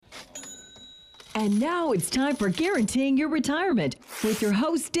And now it's time for Guaranteeing Your Retirement with your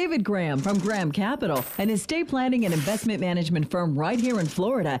host, David Graham from Graham Capital, an estate planning and investment management firm right here in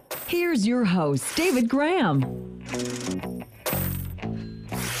Florida. Here's your host, David Graham.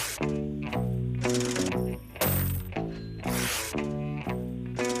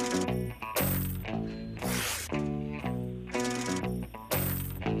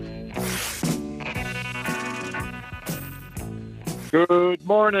 Good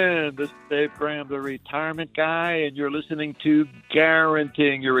morning. This is Dave Graham, the retirement guy, and you're listening to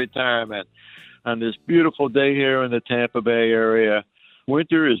Guaranteeing Your Retirement on this beautiful day here in the Tampa Bay area.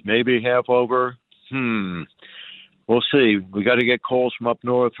 Winter is maybe half over. We'll see. We got to get calls from up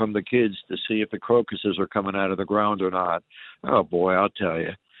north from the kids to see if the crocuses are coming out of the ground or not. Oh, boy, I'll tell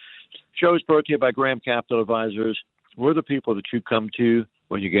you. Show is brought to you by Graham Capital Advisors. We're the people that you come to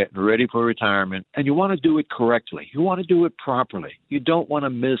when you're getting ready for retirement, and you want to do it correctly. You want to do it properly. You don't want to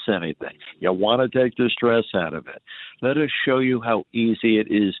miss anything. You want to take the stress out of it. Let us show you how easy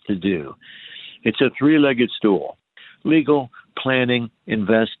it is to do. It's a three-legged stool. Legal, planning,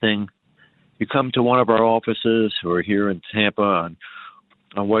 investing. You come to one of our offices. We're here in Tampa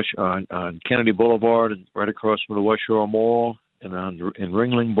on Kennedy Boulevard, and right across from the West Shore Mall, and in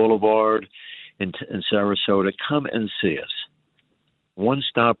Ringling Boulevard in Sarasota. Come and see us.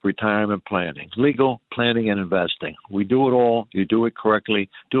 One-stop retirement planning, legal, planning, and investing. We do it all. You do it correctly.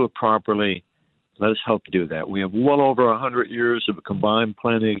 Do it properly. Let us help you do that. We have well over 100 years of combined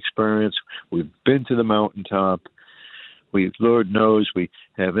planning experience. We've been to the mountaintop. Lord knows, we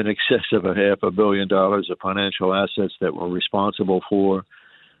have in excess of $500 million of financial assets that we're responsible for.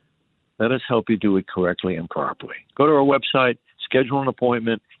 Let us help you do it correctly and properly. Go to our website, schedule an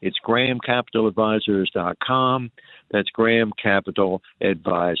appointment. It's GrahamCapitalAdvisors.com. That's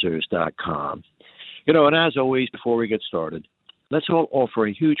GrahamCapitalAdvisors.com. And as always, before we get started, let's all offer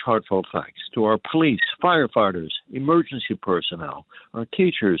a huge heartfelt thanks to our police, firefighters, emergency personnel, our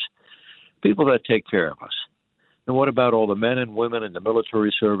teachers, people that take care of us. And what about all the men and women in the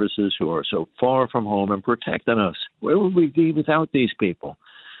military services who are so far from home and protecting us? Where would we be without these people?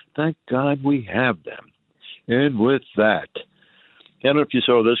 Thank God we have them. And with that, I don't know if you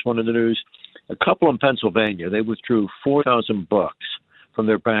saw this one in the news. A couple in Pennsylvania, they withdrew $4,000 from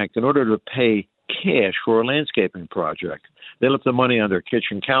their bank in order to pay cash for a landscaping project. They left the money on their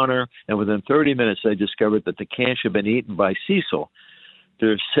kitchen counter, and within 30 minutes, they discovered that the cash had been eaten by Cecil,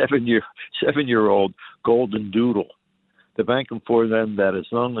 their seven-year-old golden doodle. The bank informed them that as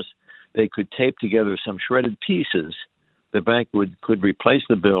long as they could tape together some shredded pieces, the bank could replace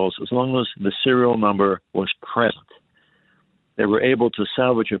the bills as long as the serial number was present. They were able to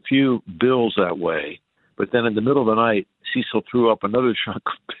salvage a few bills that way, but then in the middle of the night, Cecil threw up another chunk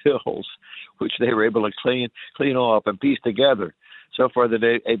of bills, which they were able to clean off and piece together. So far,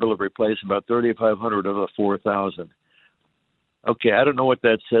 they're able to replace about 3,500 of the 4,000. Okay, I don't know what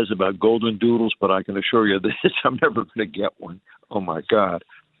that says about golden doodles, but I can assure you this, I'm never going to get one. Oh, my God.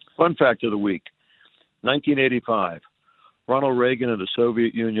 Fun fact of the week, 1985. Ronald Reagan and the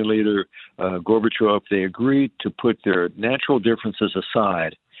Soviet Union leader Gorbachev, they agreed to put their natural differences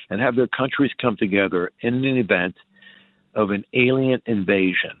aside and have their countries come together in an event of an alien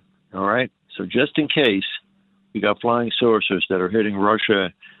invasion. All right? So just in case we got flying saucers that are hitting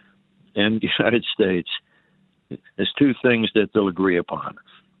Russia and the United States, there's two things that they'll agree upon.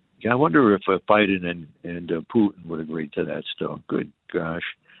 I wonder if Biden and Putin would agree to that still. Good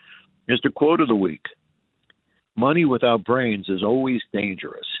gosh. Here's the quote of the week. Money without brains is always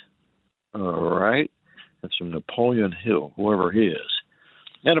dangerous. All right? That's from Napoleon Hill, whoever he is.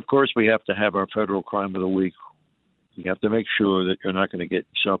 And, of course, we have to have our federal crime of the week. You have to make sure that you're not going to get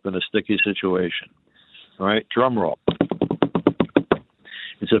yourself in a sticky situation. All right? Drum roll.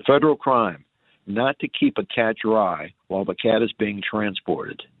 It's a federal crime not to keep a cat dry while the cat is being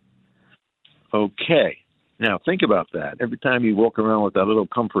transported. Okay. Now, think about that. Every time you walk around with that little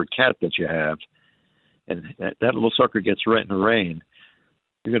comfort cat that you have, and that little sucker gets right in the rain,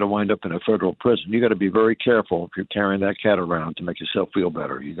 you're going to wind up in a federal prison. You got to be very careful if you're carrying that cat around to make yourself feel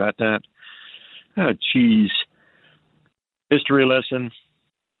better. You got that? Oh, geez. History lesson.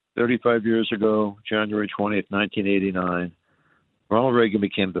 35 years ago, January 20th, 1989, Ronald Reagan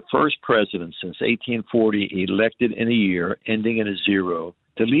became the first president since 1840 elected in a year, ending in a zero,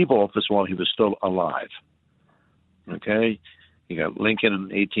 to leave office while he was still alive. Okay? You got Lincoln in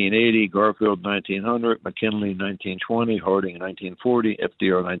 1880, Garfield 1900, McKinley 1920, Harding 1940,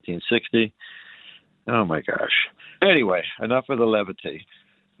 FDR 1960. Oh, my gosh. Anyway, enough of the levity.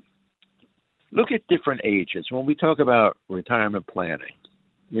 Look at different ages. When we talk about retirement planning,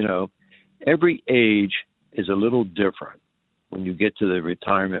 every age is a little different. when you get to the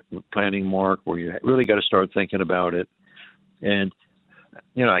retirement planning mark where you really got to start thinking about it. And,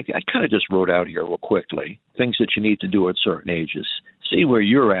 I kind of just wrote out here real quickly things that you need to do at certain ages. See where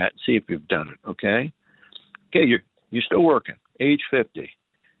you're at, see if you've done it, okay? Okay, you're still working, age 50.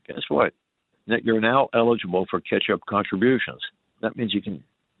 Guess what? That you're now eligible for catch-up contributions. That means you can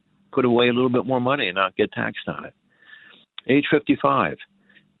put away a little bit more money and not get taxed on it. Age 55.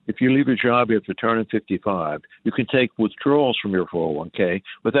 If you leave your job after turning 55, you can take withdrawals from your 401k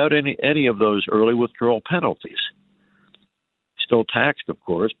without any of those early withdrawal penalties. Still taxed, of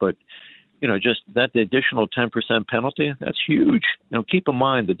course, but just that the additional 10% penalty, that's huge. Now, keep in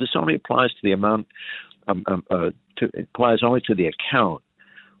mind that this only applies to the amount, it applies only to the account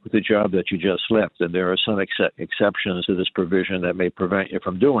with the job that you just left, and there are some exceptions to this provision that may prevent you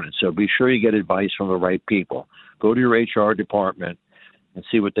from doing it. So be sure you get advice from the right people. Go to your HR department and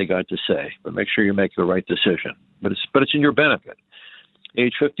see what they got to say, but make sure you make the right decision. But it's in your benefit.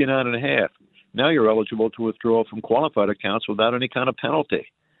 Age 59 and a half. Now you're eligible to withdraw from qualified accounts without any kind of penalty.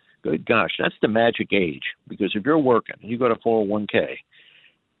 Good gosh, that's the magic age, because if you're working and you got a 401k,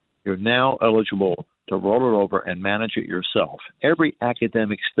 you're now eligible to roll it over and manage it yourself. Every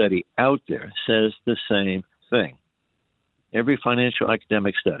academic study out there says the same thing. Every financial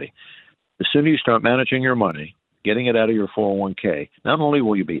academic study. The sooner you start managing your money, getting it out of your 401k, not only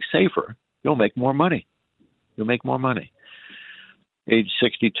will you be safer, you'll make more money. You'll make more money. Age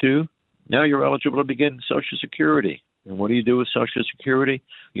 62, now you're eligible to begin Social Security. And what do you do with Social Security?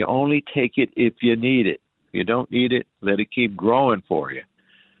 You only take it if you need it. If you don't need it, let it keep growing for you.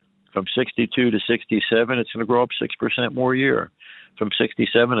 From 62 to 67, it's going to grow up 6% more a year. From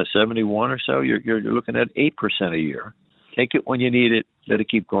 67 to 71 or so, you're looking at 8% a year. Take it when you need it. Let it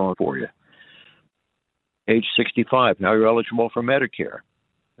keep growing for you. Age 65, now you're eligible for Medicare.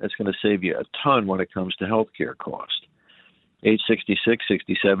 That's going to save you a ton when it comes to health care costs. Age 66,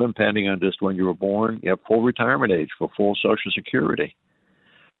 67, depending on just when you were born, you have full retirement age for full Social Security.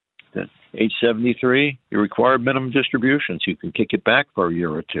 Then age 73, you require minimum distributions. You can kick it back for a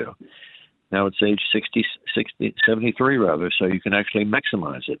year or two. Now it's age 73 rather, so you can actually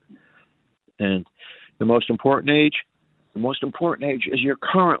maximize it. And the most important age is your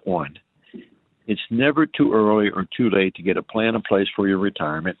current one. It's never too early or too late to get a plan in place for your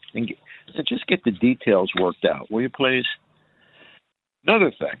retirement and just get the details worked out. Will you please?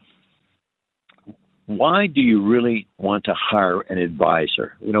 Another thing, why do you really want to hire an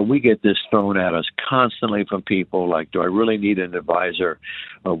advisor? We get this thrown at us constantly from people like, do I really need an advisor?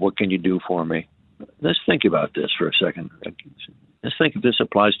 What can you do for me? Let's think about this for a second. Let's think if this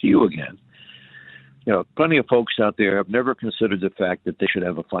applies to you again. Plenty of folks out there have never considered the fact that they should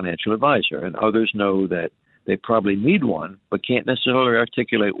have a financial advisor, and others know that they probably need one, but can't necessarily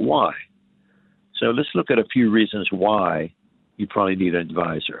articulate why. So let's look at a few reasons why you probably need an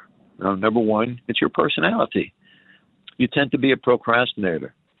advisor. Now, number one, it's your personality. You tend to be a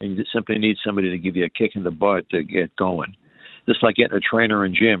procrastinator, and you simply need somebody to give you a kick in the butt to get going. Just like getting a trainer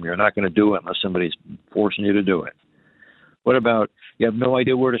in gym, you're not going to do it unless somebody's forcing you to do it. What about you have no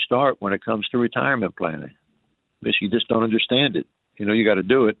idea where to start when it comes to retirement planning? You just don't understand it. You got to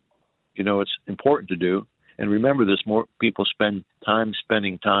do it. It's important to do. And remember this, more people spending time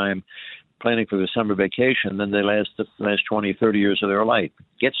planning for their summer vacation than they last 20, 30 years of their life.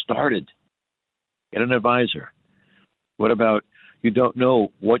 Get started. Get an advisor. What about you don't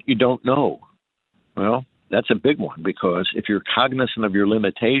know what you don't know? Well, that's a big one, because if you're cognizant of your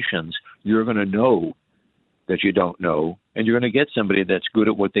limitations, you're going to know that you don't know, and you're going to get somebody that's good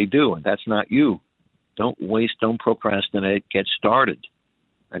at what they do, and that's not you. Don't procrastinate. Get started.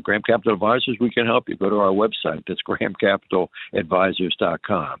 At Graham Capital Advisors, we can help you. Go to our website. That's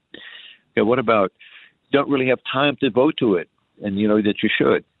grahamcapitaladvisors.com. Okay, what about don't really have time to devote to it, and you know that you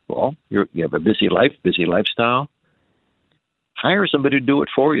should? Well, you have a busy life, busy lifestyle. Hire somebody to do it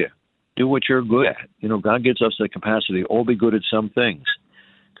for you. Do what you're good at. God gives us the capacity to all be good at some things.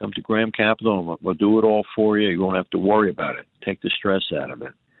 Come to Graham Capital, and we'll do it all for you. You won't have to worry about it. Take the stress out of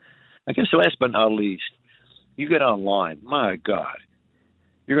it. I guess last but not least, you get online. My God,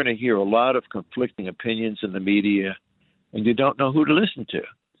 you're going to hear a lot of conflicting opinions in the media, and you don't know who to listen to.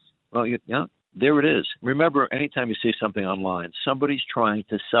 Well, there it is. Remember, anytime you see something online, somebody's trying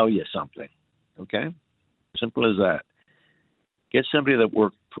to sell you something. Okay? Simple as that. Get somebody that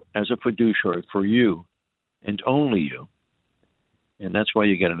works as a fiduciary for you and only you. And that's why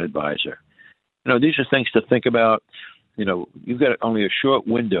you get an advisor. These are things to think about. You've got only a short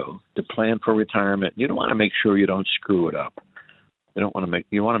window to plan for retirement. You don't want to make sure you don't screw it up. You want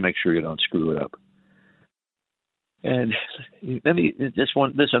to make sure you don't screw it up. And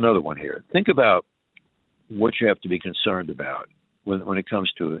there's another one here. Think about, what you have to be concerned about when it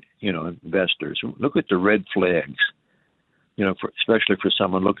comes to, investors. Look at the red flags, especially for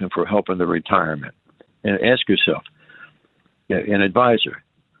someone looking for help in their retirement. And ask yourself, an advisor,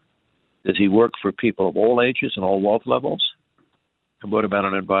 does he work for people of all ages and all wealth levels? And what about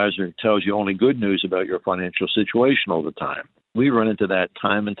an advisor who tells you only good news about your financial situation all the time? We run into that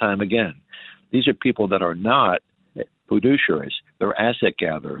time and time again. These are people that are not fiduciaries. They're asset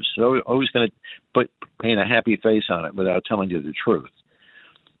gatherers. So always going to paint a happy face on it without telling you the truth.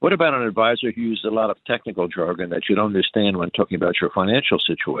 What about an advisor who uses a lot of technical jargon that you don't understand when talking about your financial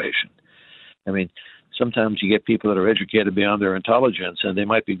situation? I mean, sometimes you get people that are educated beyond their intelligence, and they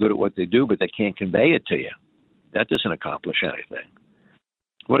might be good at what they do, but they can't convey it to you. That doesn't accomplish anything.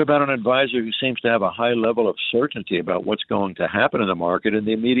 What about an advisor who seems to have a high level of certainty about what's going to happen in the market in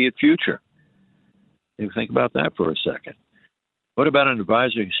the immediate future? You think about that for a second. What about an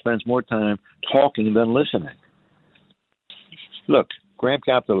advisor who spends more time talking than listening? Look, Graham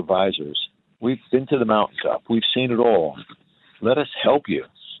Capital Advisors, we've been to the mountaintop. We've seen it all. Let us help you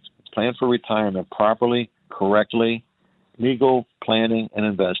plan for retirement properly, correctly, legal planning and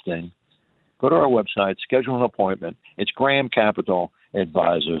investing. Go to our website, schedule an appointment. It's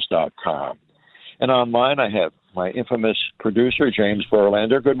GrahamCapitalAdvisors.com. And online, I have my infamous producer, James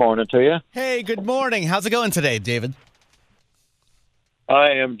Verlander. Good morning to you. Hey, good morning. How's it going today, David?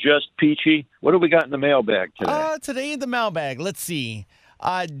 I am just peachy. What do we got in the mailbag today? Today in the mailbag, let's see.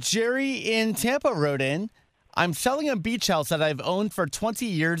 Jerry in Tampa wrote in, I'm selling a beach house that I've owned for 20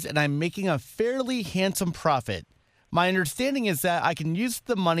 years, and I'm making a fairly handsome profit. My understanding is that I can use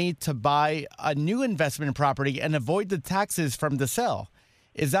the money to buy a new investment property and avoid the taxes from the sale.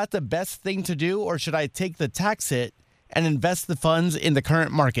 Is that the best thing to do, or should I take the tax hit and invest the funds in the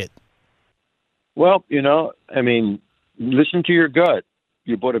current market? Well, listen to your gut.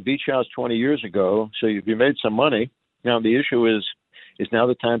 You bought a beach house 20 years ago, so you made some money. Now, the issue is now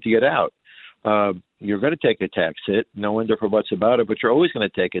the time to get out. You're going to take a tax hit. No wonder for what's about it, but you're always going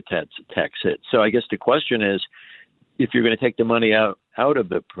to take a tax hit. So I guess the question is, if you're going to take the money out of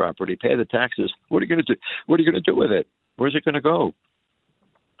the property, pay the taxes, what are you going to do? What are you going to do with it? Where's it going to go?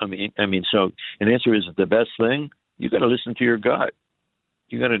 So an answer is the best thing. You got to listen to your gut.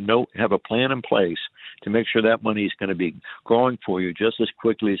 You got to have a plan in place to make sure that money is going to be growing for you just as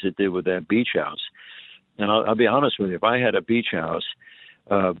quickly as it did with that beach house. And I'll be honest with you, if I had a beach house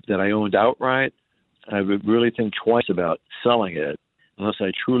that I owned outright, I would really think twice about selling it unless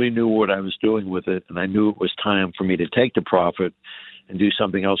I truly knew what I was doing with it and I knew it was time for me to take the profit and do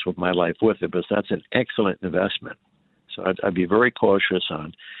something else with my life with it, because that's an excellent investment. So I'd be very cautious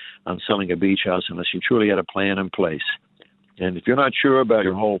on selling a beach house unless you truly had a plan in place. And if you're not sure about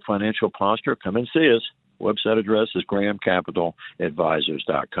your whole financial posture, come and see us. Website address is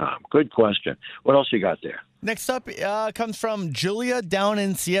GrahamCapitalAdvisors.com. Good question. What else you got there? Next up comes from Julia down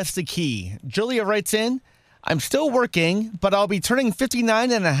in Siesta Key. Julia writes in, I'm still working, but I'll be turning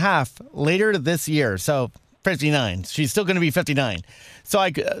 59 and a half later this year. So 59. She's still going to be 59. So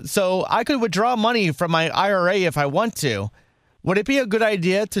I could withdraw money from my IRA if I want to. Would it be a good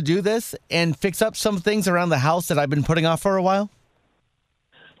idea to do this and fix up some things around the house that I've been putting off for a while?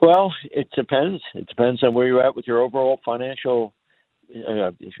 Well, it depends. It depends on where you're at with your overall financial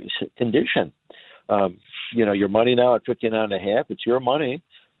condition. Your money now at 59 and a half, it's your money.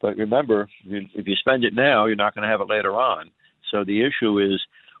 But remember, if you spend it now, you're not going to have it later on. So the issue is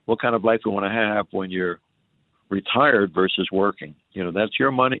what kind of life you want to have when you're retired versus working. That's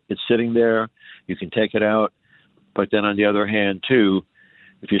your money. It's sitting there. You can take it out. But then on the other hand, too,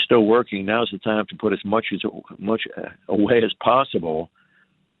 if you're still working, now's the time to put as much away as possible,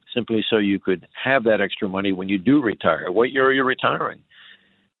 simply so you could have that extra money when you do retire. What year are you retiring?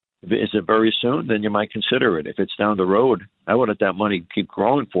 Is it very soon? Then you might consider it. If it's down the road, I would let that money keep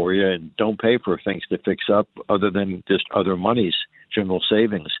growing for you and don't pay for things to fix up other than just other monies, general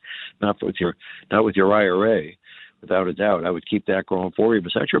savings, not with your IRA. Without a doubt, I would keep that growing for you,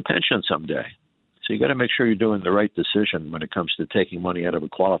 but that's your pension someday. So you got to make sure you're doing the right decision when it comes to taking money out of a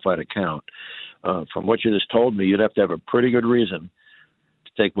qualified account. From what you just told me, you'd have to have a pretty good reason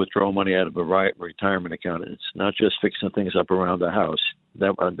to withdraw money out of a retirement account. It's not just fixing things up around the house.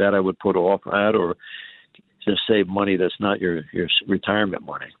 That I would put off at, or just save money that's not your retirement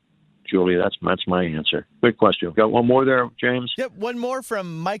money. Julie, that's my answer. Good question. We've got one more there, James? Yep, one more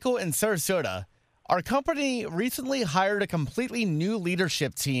from Michael in Sarasota. Our company recently hired a completely new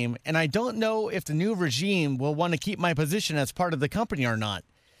leadership team, and I don't know if the new regime will want to keep my position as part of the company or not.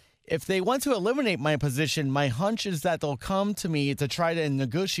 If they want to eliminate my position, my hunch is that they'll come to me to try to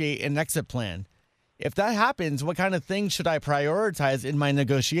negotiate an exit plan. If that happens, what kind of things should I prioritize in my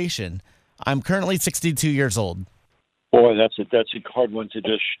negotiation? I'm currently 62 years old. Boy, that's a hard one to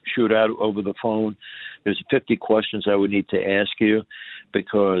just shoot out over the phone. There's 50 questions I would need to ask you,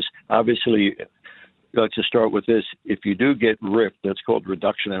 because obviously, like to start with this, if you do get ripped, that's called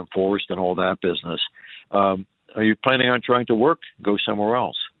reduction in force and all that business. Are you planning on trying to work? Go somewhere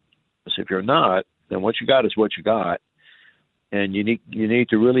else. Because if you're not, then what you got is what you got, and you need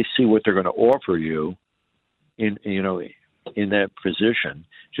to really see what they're going to offer you in that position,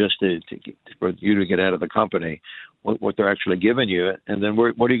 just for you to get out of the company, what they're actually giving you, and then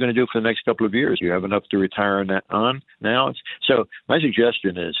what are you going to do for the next couple of years? You have enough to retire on now? So my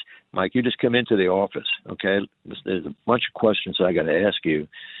suggestion is, Mike, you just come into the office, okay? There's a bunch of questions I got to ask you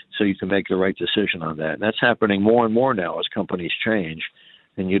so you can make the right decision on that. And that's happening more and more now as companies change,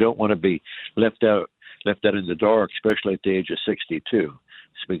 and you don't want to be left out in the dark, especially at the age of 62.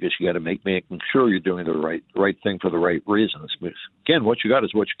 It's because you got to making sure you're doing the right thing for the right reasons. Because, again, what you got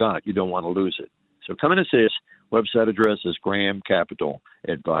is what you got. You don't want to lose it. So come in and see us. Website address is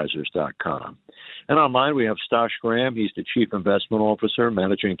GrahamCapitalAdvisors.com. And online we have Stosh Graham. He's the Chief Investment Officer,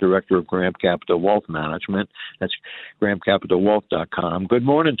 Managing Director of Graham Capital Wealth Management. That's GrahamCapitalWealth.com. Good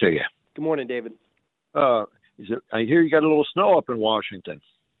morning to you. Good morning, David. I hear you got a little snow up in Washington.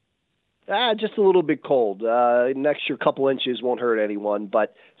 Just a little bit cold. An extra couple inches won't hurt anyone,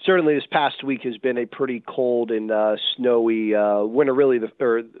 but certainly this past week has been a pretty cold and snowy winter. Really,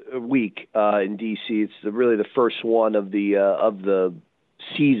 week in DC. It's really the first one of the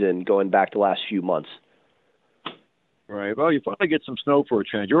season going back the last few months. Right. Well, you finally get some snow for a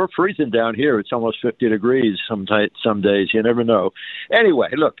change. You're freezing down here. It's almost 50 degrees some days. You never know. Anyway,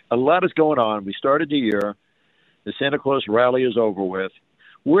 look, a lot is going on. We started the year. The Santa Claus rally is over with.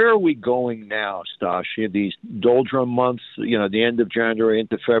 Where are we going now, Stosh? These doldrum months, the end of January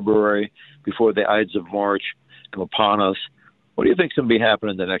into February, before the Ides of March come upon us. What do you think is going to be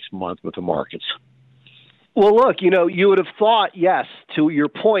happening the next month with the markets? Well, look, you would have thought, yes, to your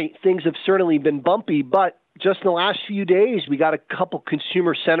point, things have certainly been bumpy, but just in the last few days, we got a couple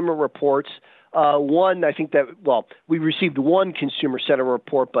consumer sentiment reports. One, I think we received one consumer sentiment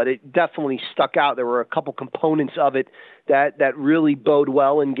report, but it definitely stuck out. There were a couple components of it that really bode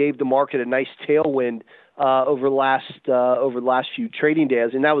well and gave the market a nice tailwind over the last few trading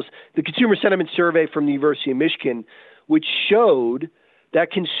days. And that was the consumer sentiment survey from the University of Michigan, which showed that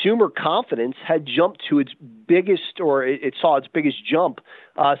consumer confidence had jumped to its biggest, or it saw its biggest jump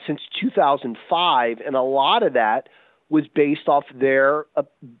since 2005, and a lot of that was based off their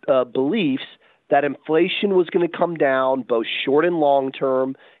beliefs that inflation was going to come down, both short and long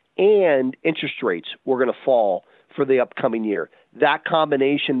term, and interest rates were going to fall for the upcoming year. That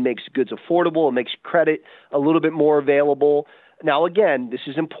combination makes goods affordable. It makes credit a little bit more available. Now, again, this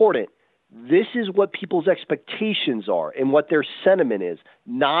is important. This is what people's expectations are and what their sentiment is,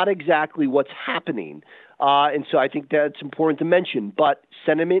 not exactly what's happening. And so I think that's important to mention. But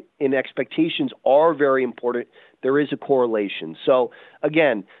sentiment and expectations are very important. There is a correlation. So,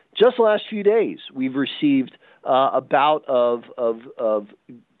 again, just the last few days, we've received a bout of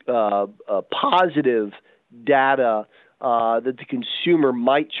positive data that the consumer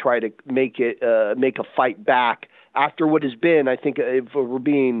might try to make a fight back after what has been, I think, if we're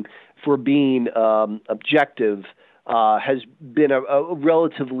being objective, has been a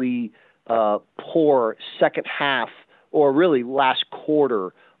relatively poor second half, or really last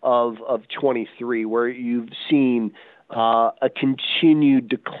quarter of 23, where you've seen a continued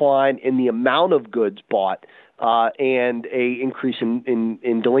decline in the amount of goods bought and a increase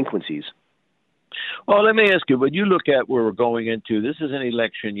in delinquencies. Well, let me ask you, when you look at where we're going into, this is an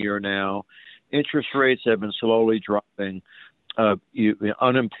election year now. Interest rates have been slowly dropping.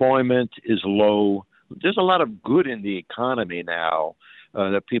 Unemployment is low. There's a lot of good in the economy now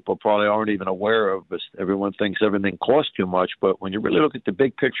that people probably aren't even aware of. Everyone thinks everything costs too much, but when you really look at the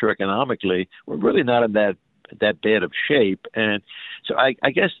big picture economically, we're really not in that bad of shape. And so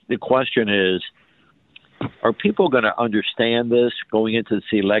I guess the question is, are people going to understand this going into this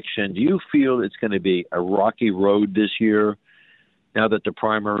election? Do you feel it's going to be a rocky road this year now that the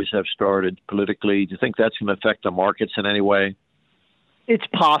primaries have started politically? Do you think that's going to affect the markets in any way? It's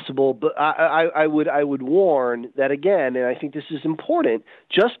possible, but I would warn that, again, and I think this is important,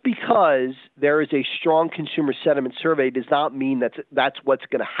 just because there is a strong consumer sentiment survey does not mean that's what's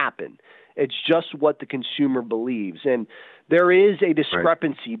going to happen. It's just what the consumer believes. And there is a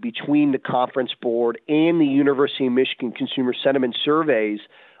discrepancy between the Conference Board and the University of Michigan consumer sentiment surveys,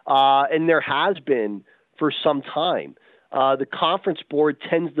 and there has been for some time. The Conference Board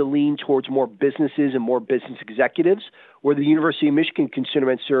tends to lean towards more businesses and more business executives, where the University of Michigan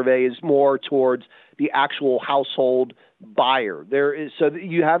Consumer Survey is more towards the actual household buyer. So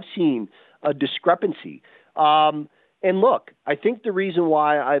you have seen a discrepancy. And look, I think the reason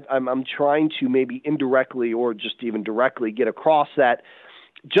why I'm trying to maybe indirectly or just even directly get across that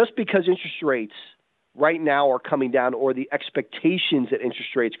just because interest rates right now are coming down or the expectations that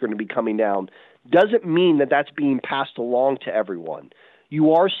interest rates are going to be coming down doesn't mean that that's being passed along to everyone.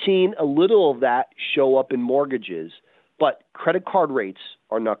 You are seeing a little of that show up in mortgages, but credit card rates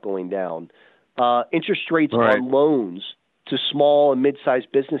are not going down. Interest rates on loans to small and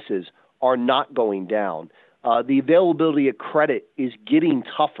mid-sized businesses are not going down. The availability of credit is getting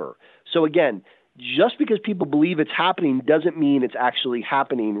tougher. So again, just because people believe it's happening doesn't mean it's actually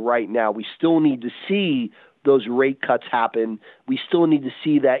happening right now. We still need to see those rate cuts happen. We still need to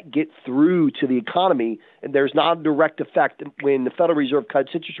see that get through to the economy. And there's not a direct effect when the Federal Reserve cuts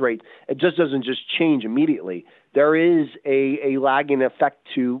interest rates. It just doesn't just change immediately. There is a lagging effect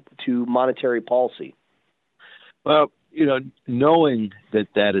to monetary policy. Well, knowing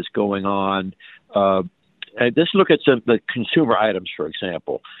that is going on, let's look at some the consumer items, for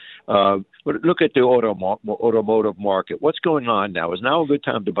example. Look at the automotive market. What's going on now? Is now a good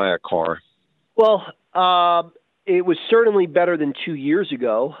time to buy a car? Well, it was certainly better than 2 years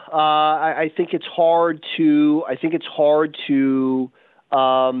ago. I think it's hard to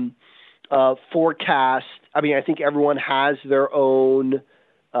forecast. I mean, I think everyone has their own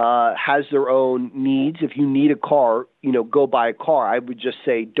needs. If you need a car, go buy a car. I would just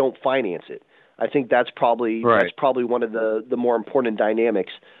say don't finance it. I think that's probably one of the more important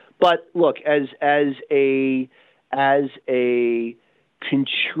dynamics. But look, as a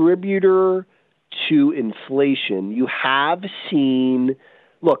contributor to inflation, you have seen,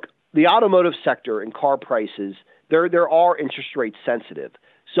 look, the automotive sector and car prices, there are interest rate sensitive.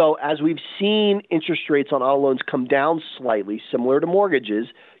 So as we've seen interest rates on auto loans come down slightly, similar to mortgages,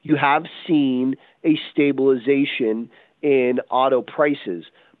 you have seen a stabilization in auto prices.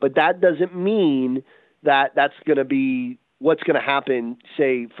 But that doesn't mean that that's going to be what's going to happen,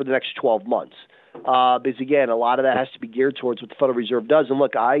 say, for the next 12 months. Because, again, a lot of that has to be geared towards what the Federal Reserve does. And,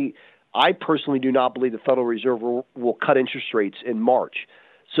 look, I personally do not believe the Federal Reserve will cut interest rates in March.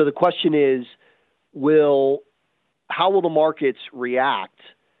 So the question is, how will the markets react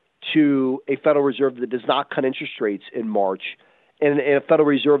to a Federal Reserve that does not cut interest rates in March and a Federal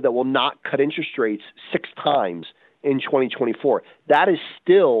Reserve that will not cut interest rates 6 times in 2024? That is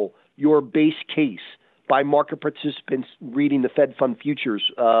still your base case by market participants reading the Fed Fund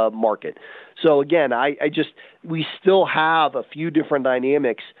futures market. So again, we still have a few different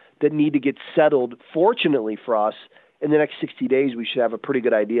dynamics that need to get settled. Fortunately for us, in the next 60 days, we should have a pretty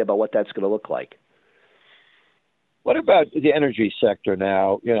good idea about what that's going to look like. What about the energy sector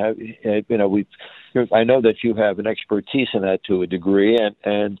now? I know that you have an expertise in that to a degree,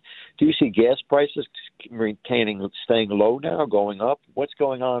 and do you see gas prices staying low now, going up? What's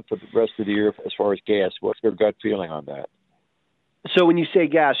going on for the rest of the year as far as gas? What's your gut feeling on that? So when you say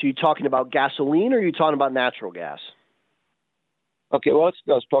gas, are you talking about gasoline or are you talking about natural gas? Okay, well,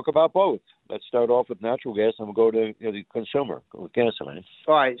 let's talk about both. Let's start off with natural gas, and we'll go to the consumer, with gasoline.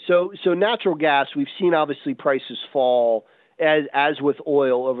 All right, so natural gas, we've seen obviously prices fall as with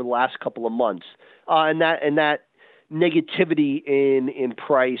oil over the last couple of months, and that negativity in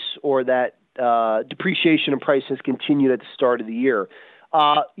price or that depreciation in price has continued at the start of the year.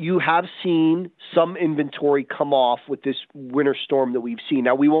 You have seen some inventory come off with this winter storm that we've seen.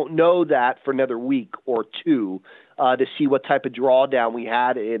 Now, we won't know that for another week or two to see what type of drawdown we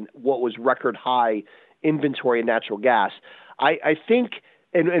had in what was record high inventory in natural gas. I think,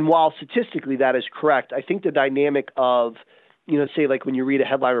 and while statistically that is correct, I think the dynamic of, say like when you read a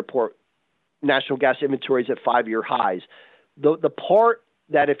headline report, natural gas inventories at 5-year highs, the part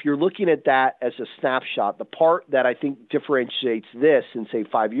that if you're looking at that as a snapshot, the part that I think differentiates this and say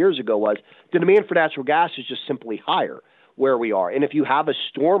 5 years ago was the demand for natural gas is just simply higher where we are. And if you have a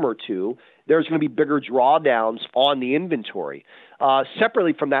storm or two, there's going to be bigger drawdowns on the inventory.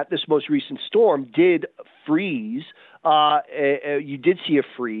 Separately from that, this most recent storm did freeze. You did see a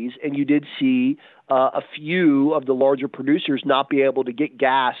freeze, and you did see a few of the larger producers not be able to get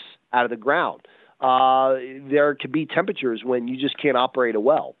gas out of the ground. There could be temperatures when you just can't operate a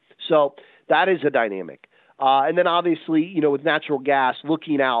well. So that is a dynamic. And then obviously, with natural gas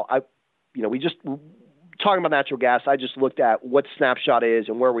looking out, we just talking about natural gas, I just looked at what snapshot is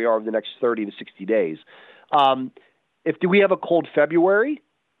and where we are over the next 30 to 60 days. Do we have a cold February,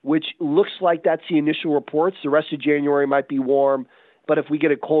 which looks like that's the initial reports, the rest of January might be warm. But if we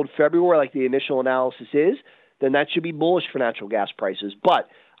get a cold February, like the initial analysis is, then that should be bullish for natural gas prices. But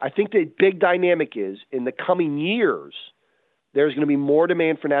I think the big dynamic is in the coming years, there's going to be more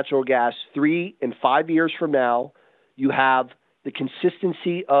demand for natural gas 3 and 5 years from now. You have the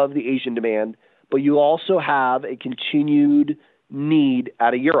consistency of the Asian demand, but you also have a continued need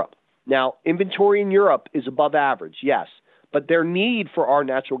out of Europe. Now, inventory in Europe is above average, yes, but their need for our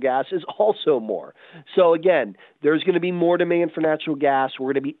natural gas is also more. So again, there's going to be more demand for natural gas.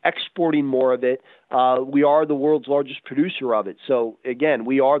 We're going to be exporting more of it. We are the world's largest producer of it. So again,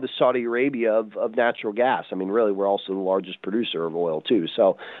 we are the Saudi Arabia of natural gas. I mean, really, we're also the largest producer of oil too.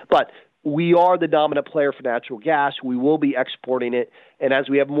 So, but we are the dominant player for natural gas. We will be exporting it. And as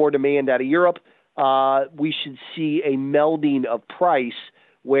we have more demand out of Europe, we should see a melding of price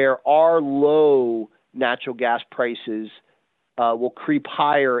where our low natural gas prices will creep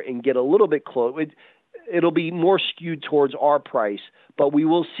higher and get a little bit close. It'll be more skewed towards our price, but we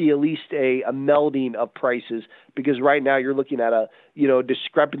will see at least a melding of prices, because right now you're looking at a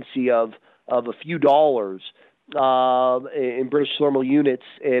discrepancy of a few dollars in British thermal units,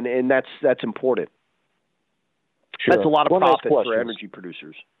 and that's important. Sure. That's a lot of One last profit for energy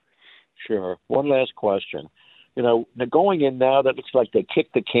producers. Sure. One last question. Now going in now, that looks like they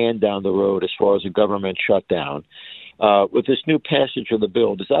kicked the can down the road as far as the government shutdown. With this new passage of the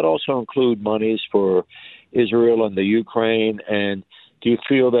bill, does that also include monies for Israel and the Ukraine? And do you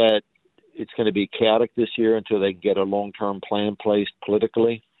feel that it's going to be chaotic this year until they get a long-term plan placed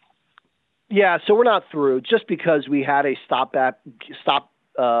politically? Yeah, so we're not through. Just because we had a stopgap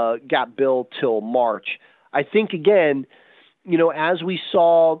bill till March, I think, again, as we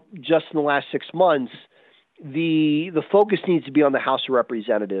saw just in the last 6 months, the focus needs to be on the House of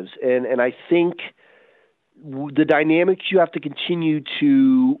Representatives. And I think the dynamics you have to continue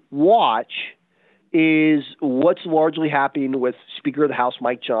to watch is what's largely happening with Speaker of the House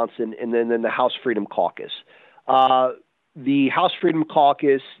Mike Johnson and then the House Freedom Caucus. The House Freedom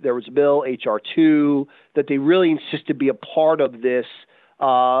Caucus, there was a bill, H.R. 2, that they really insisted be a part of this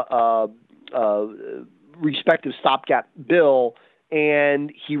respective stopgap bill,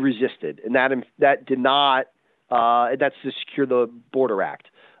 and he resisted. And that did not that's to secure the Border Act.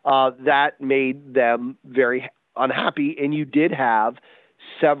 That made them very unhappy, and you did have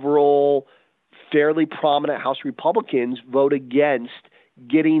several fairly prominent House Republicans vote against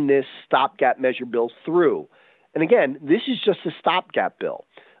getting this stopgap measure bill through. And again, this is just a stopgap bill.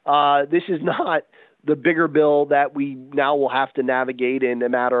 This is not the bigger bill that we now will have to navigate in a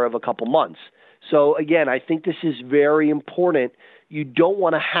matter of a couple months. So again, I think this is very important. You don't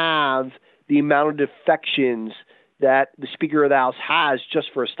want to have the amount of defections that the Speaker of the House has just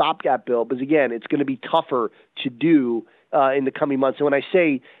for a stopgap bill, because again, it's going to be tougher to do in the coming months. And when I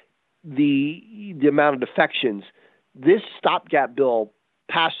say the amount of defections, this stopgap bill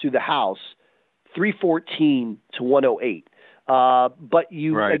passed through the House 314 to 108. But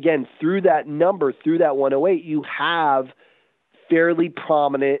you, right, again, through that 108, you have fairly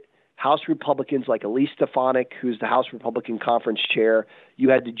prominent House Republicans like Elise Stefanik, who's the House Republican Conference Chair.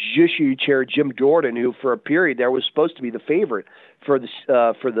 You had the Judiciary Chair, Jim Jordan, who for a period there was supposed to be the favorite for the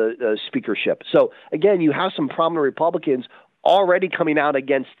speakership. So again, you have some prominent Republicans already coming out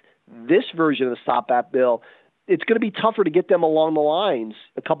against this version of the stopgap bill. It's going to be tougher to get them along the lines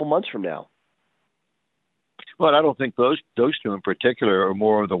a couple months from now. Well, I don't think those two in particular are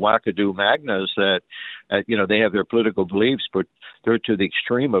more of the wackadoo magnas that, they have their political beliefs, but they're to the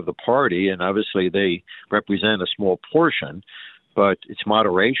extreme of the party, and obviously they represent a small portion. But it's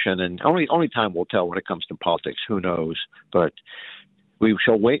moderation, and only time will tell when it comes to politics. Who knows? But we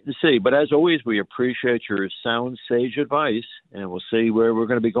shall wait and see. But as always, we appreciate your sound, sage advice, and we'll see where we're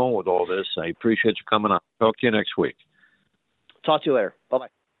going to be going with all this. I appreciate you coming on. Talk to you next week. Talk to you later. Bye-bye.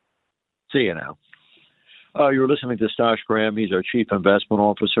 See you now. You're listening to Stosh Graham. He's our Chief Investment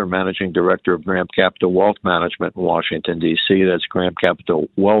Officer, Managing Director of Graham Capital Wealth Management in Washington, D.C. That's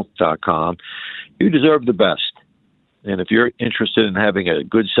grahamcapitalwealth.com. You deserve the best. And if you're interested in having a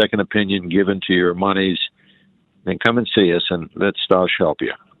good second opinion given to your monies, then come and see us and let Stosh help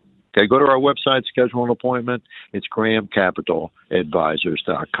you. Okay, go to our website, schedule an appointment. It's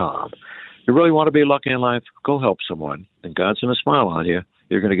grahamcapitaladvisors.com. You really want to be lucky in life? Go help someone, and God's going to smile on you.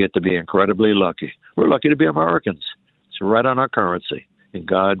 You're going to get to be incredibly lucky. We're lucky to be Americans. It's right on our currency. In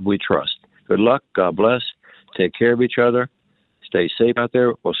God we trust. Good luck. God bless. Take care of each other. Stay safe out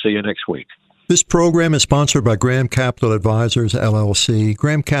there. We'll see you next week. This program is sponsored by Graham Capital Advisors, LLC.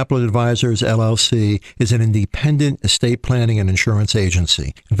 Graham Capital Advisors, LLC is an independent estate planning and insurance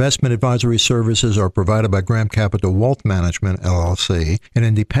agency. Investment advisory services are provided by Graham Capital Wealth Management, LLC, an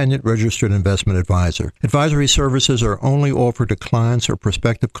independent registered investment advisor. Advisory services are only offered to clients or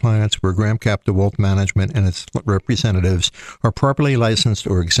prospective clients where Graham Capital Wealth Management and its representatives are properly licensed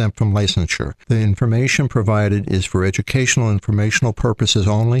or exempt from licensure. The information provided is for educational and informational purposes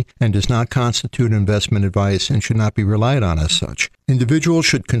only and does not constitute constitute investment advice and should not be relied on as such. Individuals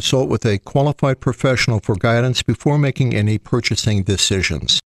should consult with a qualified professional for guidance before making any purchasing decisions.